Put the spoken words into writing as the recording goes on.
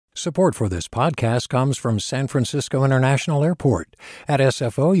Support for this podcast comes from San Francisco International Airport. At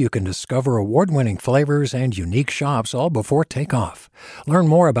SFO, you can discover award-winning flavors and unique shops all before takeoff. Learn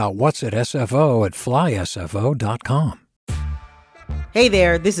more about what's at SFO at flysfo.com. Hey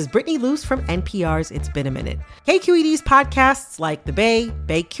there, this is Brittany Luce from NPR's It's Been a Minute. KQED's podcasts like The Bay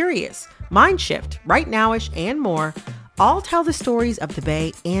Curious, Mindshift, Right Nowish, and more all tell the stories of the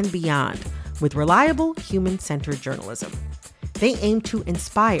Bay and beyond with reliable, human-centered journalism. They aim to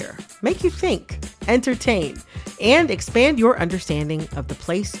inspire, make you think, entertain, and expand your understanding of the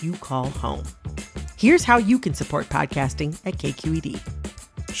place you call home. Here's how you can support podcasting at KQED.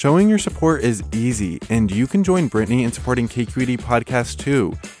 Showing your support is easy, and you can join Brittany in supporting KQED Podcast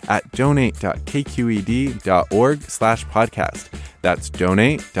too at donate.kqed.org/podcast. That's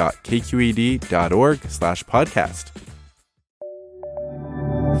donate.kqed.org/podcast.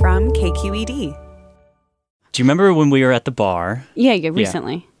 From KQED. Do you remember when we were at the bar? Yeah,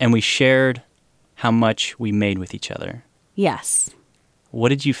 recently. Yeah, and we shared how much we made with each other? Yes. What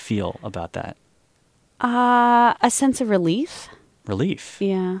did you feel about that? A sense of relief. Relief?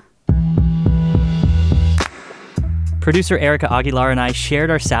 Yeah. Producer Erica Aguilar and I shared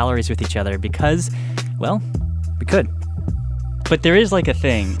our salaries with each other because, well, we could. But there is like a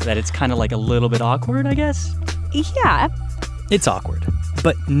thing that it's kind of like a little bit awkward, I guess? Yeah. It's awkward.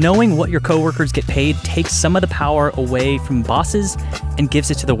 But knowing what your coworkers get paid takes some of the power away from bosses and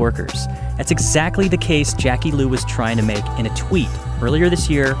gives it to the workers. That's exactly the case Jackie Liu was trying to make in a tweet earlier this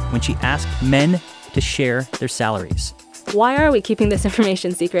year when she asked men to share their salaries. Why are we keeping this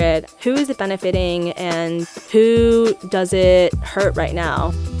information secret? Who is it benefiting and who does it hurt right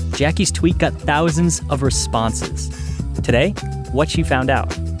now? Jackie's tweet got thousands of responses. Today, what she found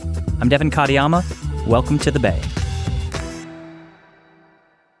out. I'm Devin Katayama. Welcome to the Bay.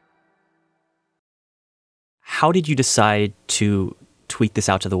 How did you decide to tweet this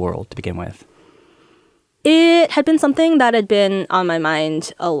out to the world to begin with? It had been something that had been on my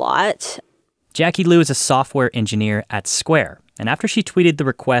mind a lot. Jackie Liu is a software engineer at Square. And after she tweeted the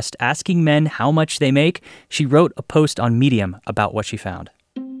request asking men how much they make, she wrote a post on Medium about what she found.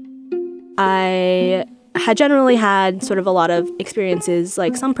 I had generally had sort of a lot of experiences,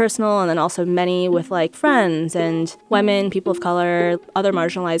 like some personal and then also many with like friends and women, people of color, other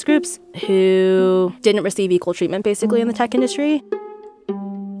marginalized groups who didn't receive equal treatment basically in the tech industry.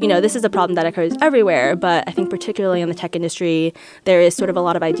 You know, this is a problem that occurs everywhere, but I think particularly in the tech industry, there is sort of a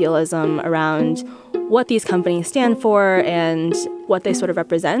lot of idealism around what these companies stand for and what they sort of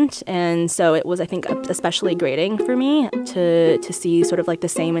represent. And so it was, I think, especially grating for me to see sort of like the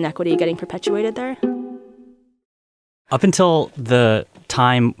same inequity getting perpetuated there. Up until the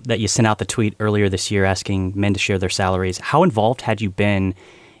time that you sent out the tweet earlier this year asking men to share their salaries, how involved had you been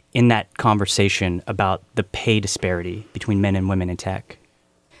in that conversation about the pay disparity between men and women in tech?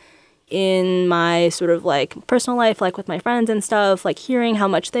 In my sort of like personal life, like with my friends and stuff, like hearing how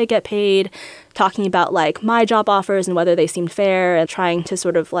much they get paid, talking about like my job offers and whether they seemed fair and trying to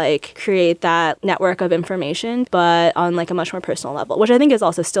sort of like create that network of information, but on like a much more personal level, which I think is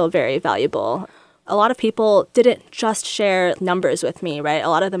also still very valuable. A lot of people didn't just share numbers with me, right? A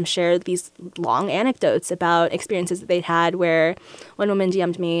lot of them shared these long anecdotes about experiences that they'd had where one woman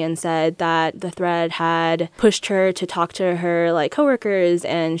DM'd me and said that the thread had pushed her to talk to her like coworkers,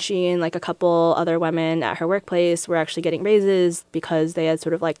 and she and like a couple other women at her workplace were actually getting raises because they had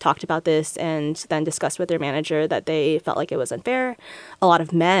sort of like talked about this and then discussed with their manager that they felt like it was unfair. A lot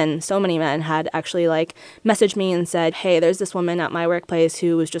of men, so many men, had actually like messaged me and said, hey, there's this woman at my workplace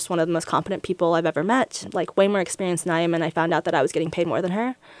who was just one of the most competent people I've ever met, like way more experienced than I am, and I found out that I was getting paid more than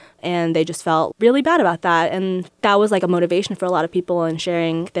her. And they just felt really bad about that. And that was like a motivation for a lot of people in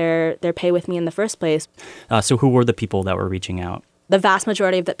sharing their pay with me in the first place. So who were the people that were reaching out? The vast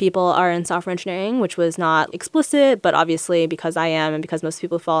majority of the people are in software engineering, which was not explicit, but obviously because I am and because most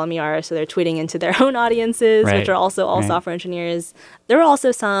people who follow me are, so they're tweeting into their own audiences, right, which are also all software engineers. There are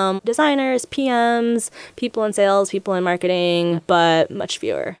also some designers, PMs, people in sales, people in marketing, but much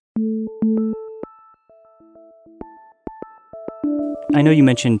fewer. I know you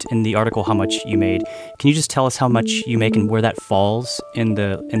mentioned in the article how much you made. Can you just tell us how much you make and where that falls in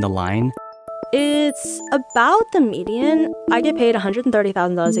the line? It's about the median. I get paid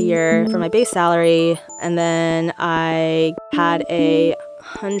 $130,000 a year for my base salary, and then I had a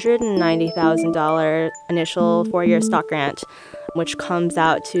 $190,000 initial 4-year stock grant, which comes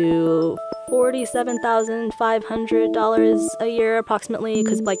out to $47,500 a year approximately,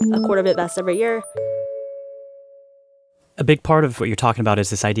 because like a quarter of it vests every year. A big part of what you're talking about is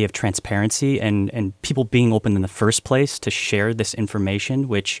this idea of transparency and people being open in the first place to share this information,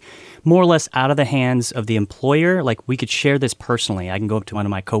 which more or less out of the hands of the employer. Like we could share this personally. I can go up to one of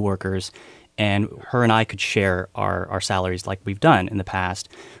my coworkers and her and I could share our salaries like we've done in the past.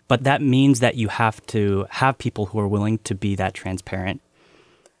 But that means that you have to have people who are willing to be that transparent.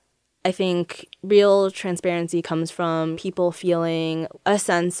 I think real transparency comes from people feeling a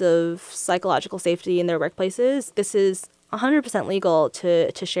sense of psychological safety in their workplaces. This is 100% legal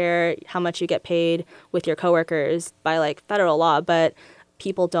to share how much you get paid with your coworkers by like federal law, but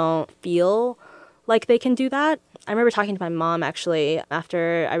people don't feel like they can do that. I remember talking to my mom actually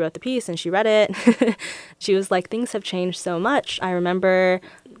after I wrote the piece and she read it. She was like, things have changed so much. I remember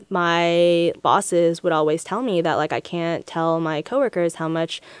my bosses would always tell me that like I can't tell my coworkers how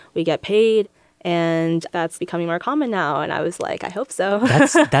much we get paid, and that's becoming more common now. And I was like, I hope so.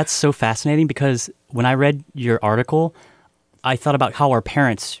 That's so fascinating because when I read your article, I thought about how our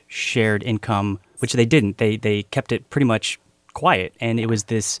parents shared income, which they didn't. They kept it pretty much quiet, and it was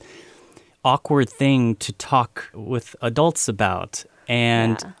this awkward thing to talk with adults about.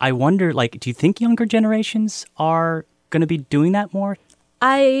 And Yeah. I wonder, like, do you think younger generations are going to be doing that more?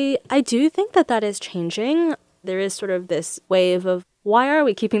 I do think that is changing. There is sort of this wave of why are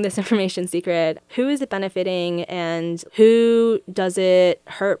we keeping this information secret? Who is it benefiting and who does it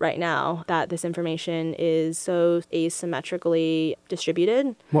hurt right now that this information is so asymmetrically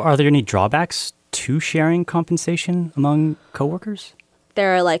distributed? Well, are there any drawbacks to sharing compensation among coworkers?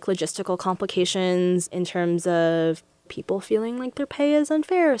 There are like logistical complications in terms of people feeling like their pay is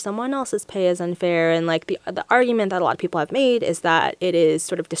unfair, someone else's pay is unfair. And like the argument that a lot of people have made is that it is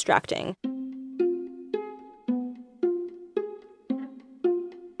sort of distracting.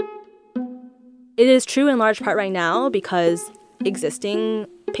 It is true in large part right now because existing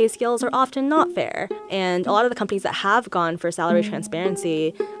pay scales are often not fair. And a lot of the companies that have gone for salary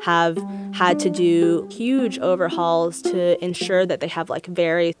transparency have had to do huge overhauls to ensure that they have like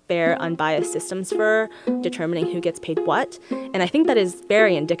very fair, unbiased systems for determining who gets paid what. And I think that is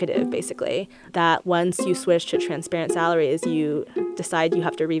very indicative, basically, that once you switch to transparent salaries, you decide you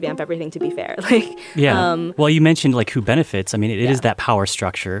have to revamp everything to be fair. Well, you mentioned like who benefits. I mean, it is that power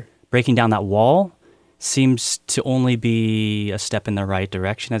structure. Breaking down that wall seems to only be a step in the right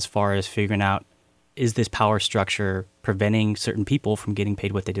direction as far as figuring out, is this power structure preventing certain people from getting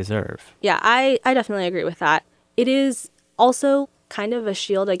paid what they deserve? Yeah, I definitely agree with that. It is also kind of a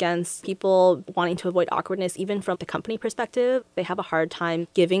shield against people wanting to avoid awkwardness, even from the company perspective. They have a hard time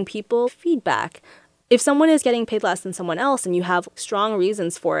giving people feedback. If someone is getting paid less than someone else and you have strong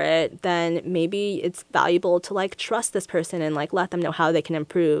reasons for it, then maybe it's valuable to like trust this person and like let them know how they can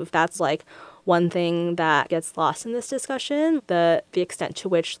improve. That's like one thing that gets lost in this discussion, the extent to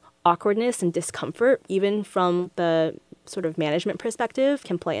which awkwardness and discomfort, even from the sort of management perspective,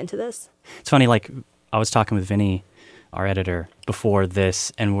 can play into this. It's funny, like I was talking with Vinny, our editor, before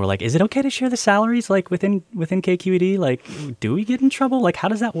this, and we're like, is it okay to share the salaries like within KQED? Like, do we get in trouble? Like, how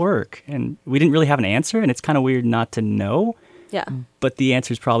does that work? And we didn't really have an answer, and it's kind of weird not to know. Yeah. But the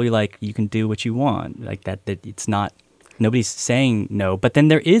answer is probably like, you can do what you want. Like that it's not, nobody's saying no. But then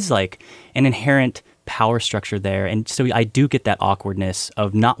there is like an inherent power structure there. And so I do get that awkwardness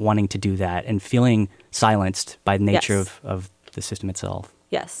of not wanting to do that and feeling silenced by the nature Yes. of the system itself.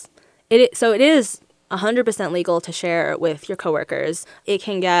 Yes. So it is 100% legal to share with your coworkers. It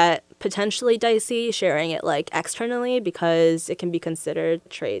can get potentially dicey sharing it like externally because it can be considered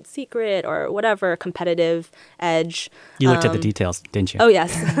trade secret or whatever competitive edge. You looked at the details, didn't you? Oh, yes.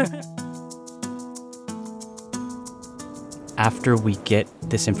 After we get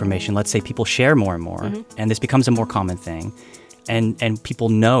this information, let's say people share more and more, and this becomes a more common thing, and people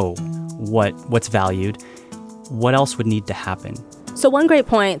know what's valued, what else would need to happen? So one great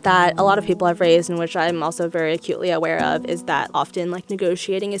point that a lot of people have raised, and which I'm also very acutely aware of, is that often like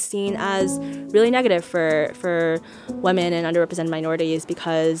negotiating is seen as really negative for women and underrepresented minorities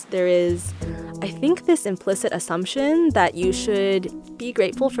because there is, I think, this implicit assumption that you should be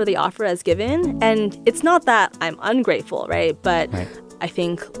grateful for the offer as given. And it's not that I'm ungrateful, right? But I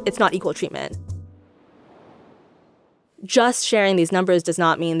think it's not equal treatment. Just sharing these numbers does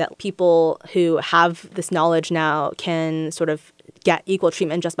not mean that people who have this knowledge now can sort of get equal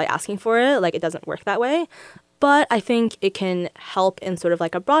treatment just by asking for it. Like, it doesn't work that way. But I think it can help in sort of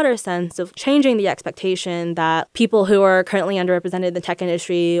like a broader sense of changing the expectation that people who are currently underrepresented in the tech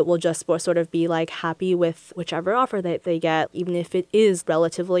industry will just sort of be like happy with whichever offer that they get, even if it is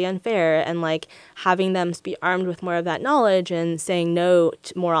relatively unfair, and like having them be armed with more of that knowledge and saying no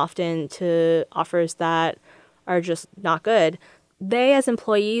more often to offers that are just not good. they as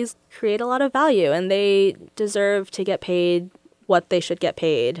employees create a lot of value and they deserve to get paid what they should get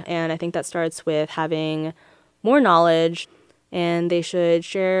paid. And I think that starts with having more knowledge, and they should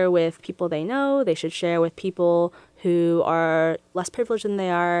share with people they know. They should share with people who are less privileged than they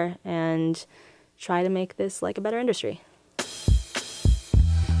are and try to make this like a better industry.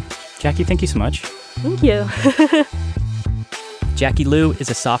 Jackie, thank you so much. Thank you. Jackie Liu is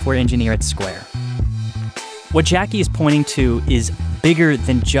a software engineer at Square. What Jackie is pointing to is bigger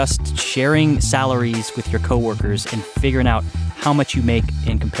than just sharing salaries with your coworkers and figuring out how much you make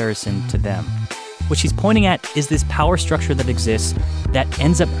in comparison to them. What she's pointing at is this power structure that exists that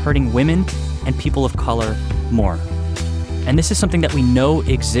ends up hurting women and people of color more. And this is something that we know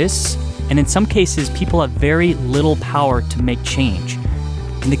exists, and in some cases, people have very little power to make change.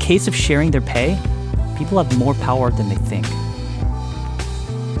 In the case of sharing their pay, people have more power than they think.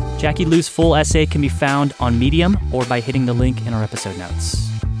 Jackie Liu's full essay can be found on Medium or by hitting the link in our episode notes.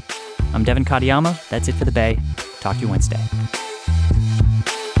 I'm Devin Katayama. That's it for The Bay. Talk to you Wednesday.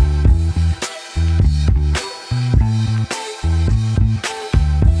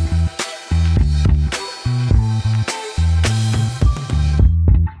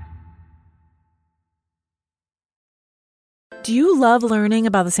 Do you love learning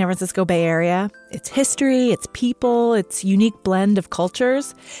about the San Francisco Bay Area? Its history, its people, its unique blend of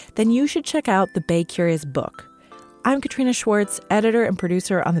cultures? Then you should check out the Bay Curious book. I'm Katrina Schwartz, editor and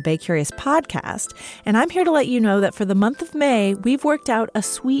producer on the Bay Curious podcast, and I'm here to let you know that for the month of May, we've worked out a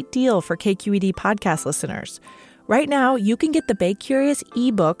sweet deal for KQED podcast listeners. Right now, you can get the Bay Curious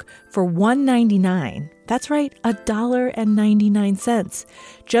ebook for $1.99. That's right, $1.99.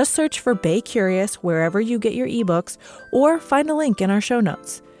 Just search for Bay Curious wherever you get your ebooks or find a link in our show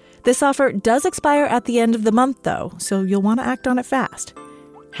notes. This offer does expire at the end of the month, though, so you'll want to act on it fast.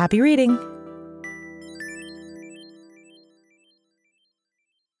 Happy reading!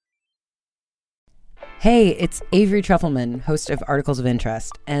 Hey, it's Avery Trufelman, host of Articles of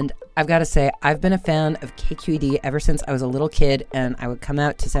Interest, and I've got to say, I've been a fan of KQED ever since I was a little kid, and I would come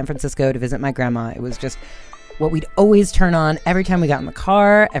out to San Francisco to visit my grandma. It was just what we'd always turn on every time we got in the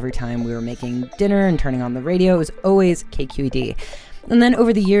car, every time we were making dinner and turning on the radio. It was always KQED. And then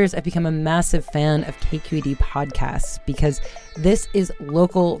over the years, I've become a massive fan of KQED podcasts because this is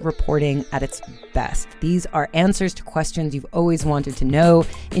local reporting at its best. These are answers to questions you've always wanted to know,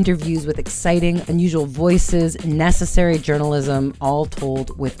 interviews with exciting, unusual voices, necessary journalism, all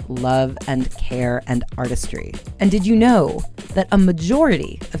told with love and care and artistry. And did you know that a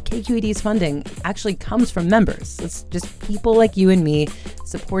majority of KQED's funding actually comes from members? It's just people like you and me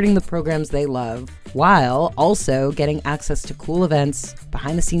supporting the programs they love, while also getting access to cool events,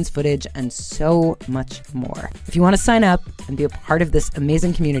 behind-the-scenes footage, and so much more. If you want to sign up and be a part of this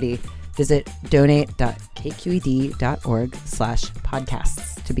amazing community, visit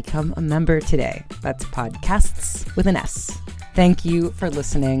donate.kqed.org/podcasts to become a member today. That's podcasts with an S. Thank you for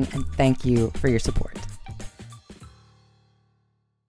listening, and thank you for your support.